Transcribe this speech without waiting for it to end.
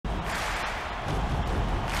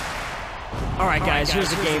All right, guys,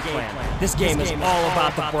 here's the game plan. This game is all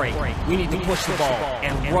about the break. We need to push the ball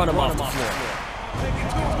and run them off the floor. You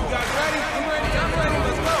guys ready? I'm ready. I'm ready.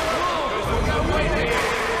 Let's go.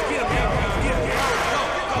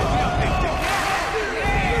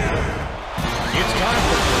 It's time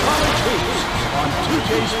for college hoops on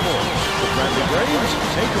 2K Sports. The Bradley Braves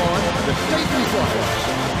take on the Dayton Flyers.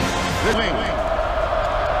 The wing.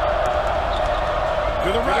 To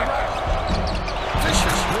the right.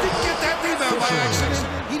 Fisher didn't get that rebound by accident.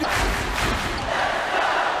 With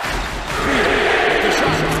the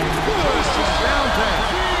shot. Push from downtown.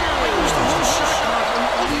 Used the whole shot clock on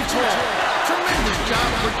Odie Tall. Tremendous job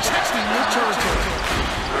protecting their territory.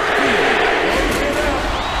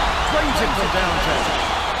 Plays it from downtown.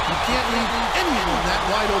 You can't leave anyone that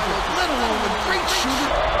wide open, let alone a great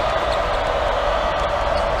shooter.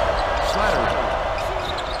 Slattery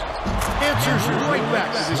answers right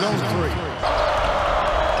back with his own three.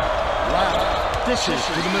 Wow. Dishes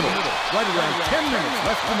to the middle. Right around 10 minutes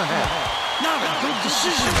left in the half. Not a good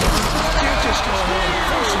decision. Can't just go ahead and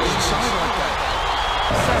force him inside like that.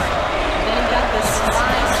 Sorry, then got this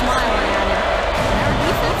sly smile on him. Our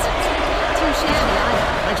defense isn't too shabby either.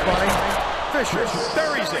 Thanks, Bonnie. Fisher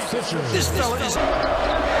buries it. This fella is...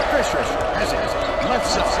 Fisher has it. Left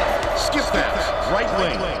side. Skip pass. Right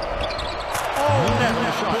wing. Oh, net on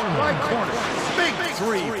the shot. Right corner. Big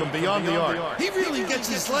three from beyond the arc. He really gets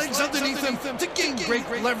his legs underneath him to gain great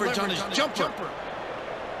leverage on his jumper.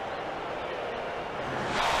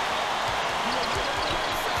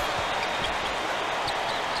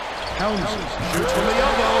 Townsend shoots from the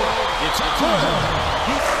elbow. It's good.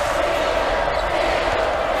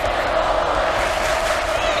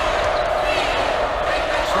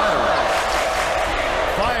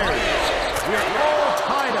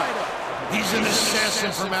 He's an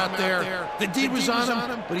assassin from out there. The D was on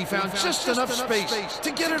him, but he found just enough space to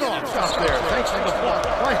get it off. Out there, thanks for the block.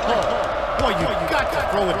 Right home. Boy, you got to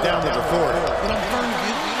throw it down with authority. But I'm learning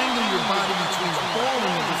you angle your body between the ball and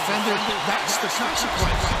the defender. That's the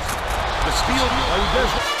consequence. The steal, he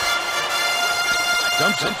does it.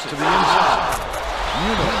 Dumps it to the inside.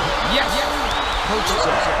 Muno. Yes! Coaches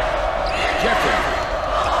it. Jeffrey.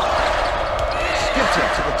 Skips it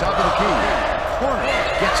to the top of the key. Corner.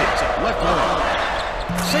 Gets it. Left wing.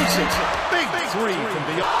 Sinks it. Big three from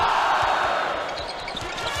beyond.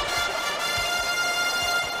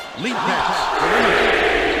 Lead pass.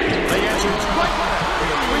 They answer right in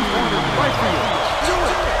the three-pointer right field. Do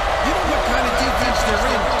it. You know what kind of defense they're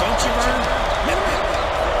in, don't you, Vern?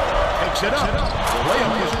 Takes it up. The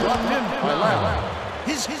layup is dropped in by Lau.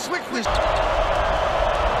 His quickness.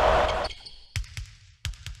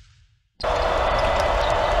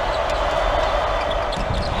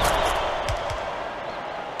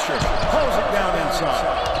 Pulls it down inside.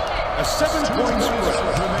 A 7-point split.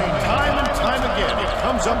 Time and time again, it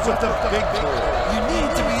comes up with the big pull. You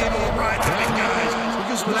need to be able to ride the big guys,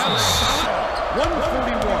 because without a solid...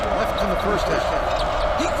 141 left in the first half.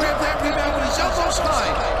 He grabbed that rebound with his elbows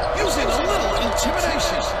high, using a little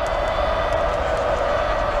intimidation.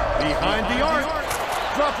 Behind the arc.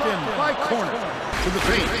 Dropped in by corner. To the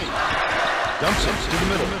paint. Dumps it to the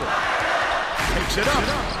middle. Takes it up.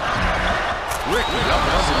 Rick up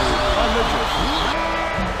by Lidgett.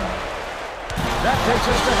 That takes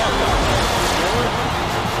us to halftime. Score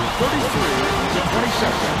 33-27.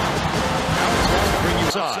 Now it's going to bring you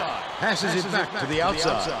inside. Passes it back to the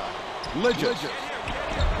outside. Lidgett.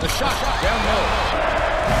 The shot down low.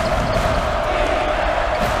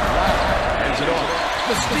 Hands it off.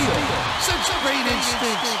 The steal. Such great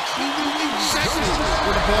instincts. He knew exactly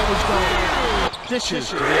where the ball was going. Dishes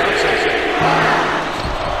to the outside.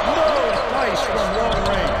 Nice from long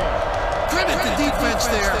range. Credit the defense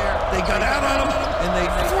there. They got out on him, and they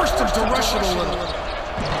forced him to rush it a little.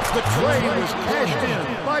 The tray was cashed in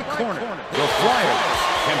by corner. The Flyers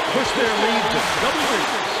can push their lead to double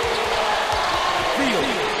digits. Field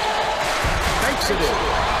banks it in.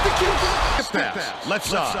 The kick pass. Left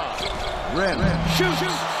side. Wren shoots.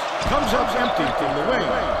 Comes up empty from the wing.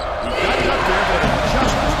 He got it up there, but it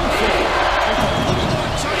just wasn't full.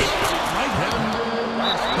 Right hand.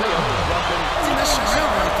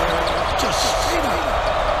 Around right there. Just straight up.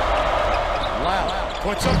 Lau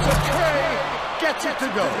puts up the tray. Gets it to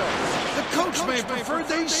go. The coach may have preferred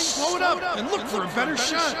they slow it up and look for a better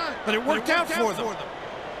shot, but it worked out for them.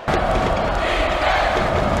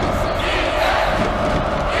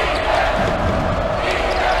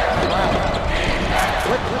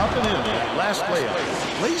 Flip up and in. Last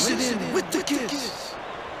layup. Lays it in with the kiss.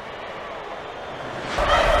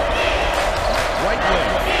 Right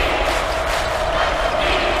wing.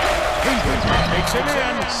 Takes it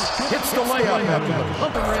in. Hits the layup after the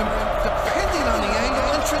pump. Depending on the angle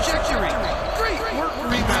and trajectory. Great work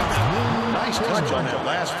rebounding. Nice touch on that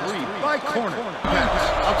last three by corner.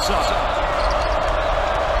 Pass outside.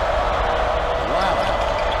 Wow.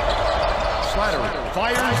 Slattery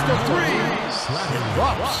fires the three. It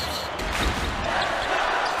drops.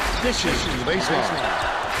 Dishes to the baseline.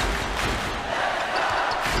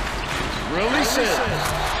 Releases.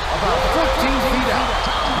 About 14 feet out.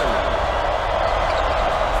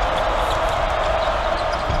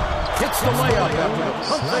 Hits the layup after the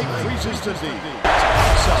pump fake freezes to D.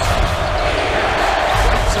 Outside.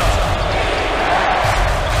 Right side.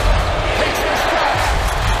 Takes the shot.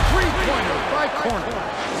 Three-pointer by corner.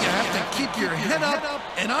 You have to keep your head up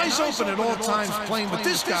and eyes open at all times playing with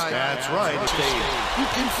this guy. That's right. You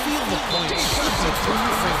can feel the points slipping through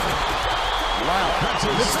your fingers. Wow.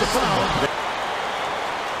 Hits the foul.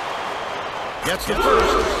 Gets the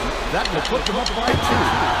first. That will put them up by 2.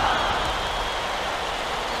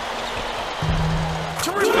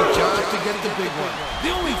 Terrific job to get the big one.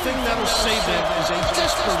 The only thing that'll save them is a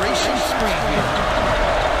desperation spree here.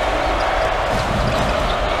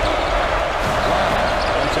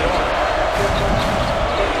 Runs it off.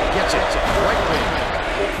 Gets it. Right wing.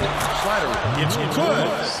 Slattery. It's good.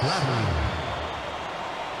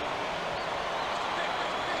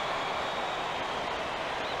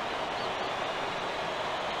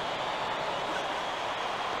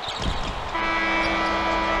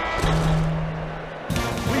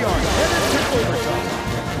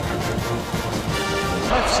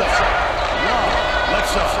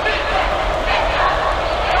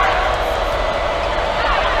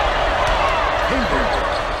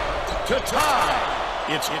 To tie.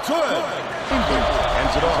 It's good.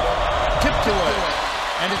 Hands it off. Tipped away.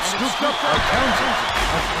 And it's scooped up by Townsend.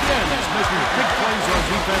 Again, he's making big plays on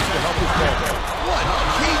defense to help his ball. What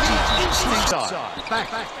cagey instinct.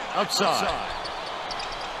 Back. Outside.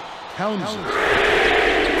 Townsend.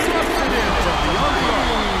 Drops it in from beyond the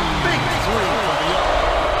arc. Big three from the arc.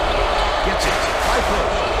 Gets it. High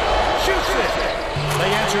push. Shoots it.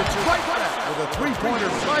 They answer right back with a three-pointer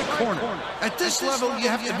by corner. At this level, you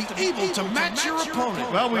have to be able to match your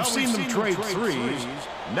opponent. Well, we've seen them trade threes.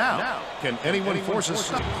 Now, can anyone force a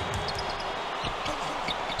stop?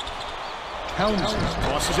 Townsend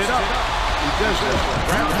tosses it up. He does this.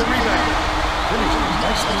 Grabs the rebound. Finishes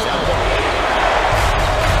nicely out.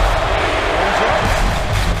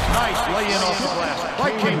 Nice lay-in off the glass by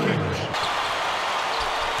Cambridge.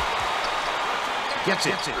 Gets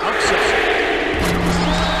it outside.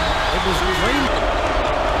 It was rain.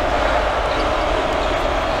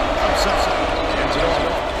 Outside. Hands it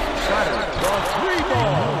off. Slattery. Draw three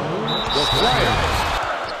ball. The Flyers.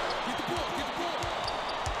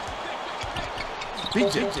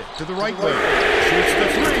 Beats it to the right wing. Shoots the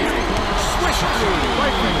three. Swish through.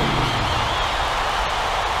 Right wing.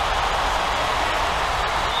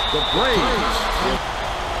 The Braves.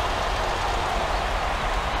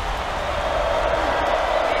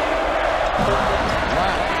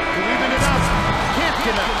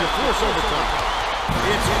 To force overtime.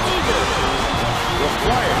 It's even. The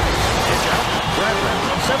Flyers edge out. Bradley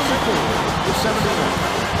 74 to 71.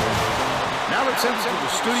 Now let's enter the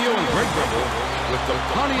studio in Great Britain with the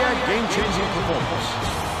Pontiac game-changing performance.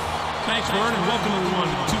 Thanks, Vern, and welcome everyone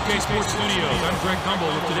to the 2K Sports Studios. I'm Greg Gumbel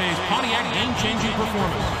with today's Pontiac game-changing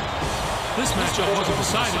performance. This matchup wasn't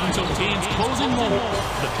decided until the game's closing moment.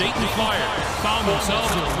 The Dayton Fire found themselves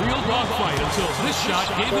in a real dogfight until this shot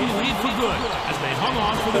gave them the lead for good as they hung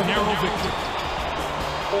on for the narrow victory.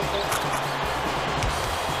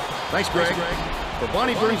 Thanks, Greg. For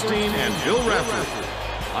Bonnie Bernstein and Bill Rafter,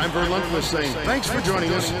 I'm Vern Lundquist saying thanks for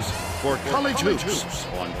joining us for College Hoops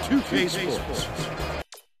on 2K Sports.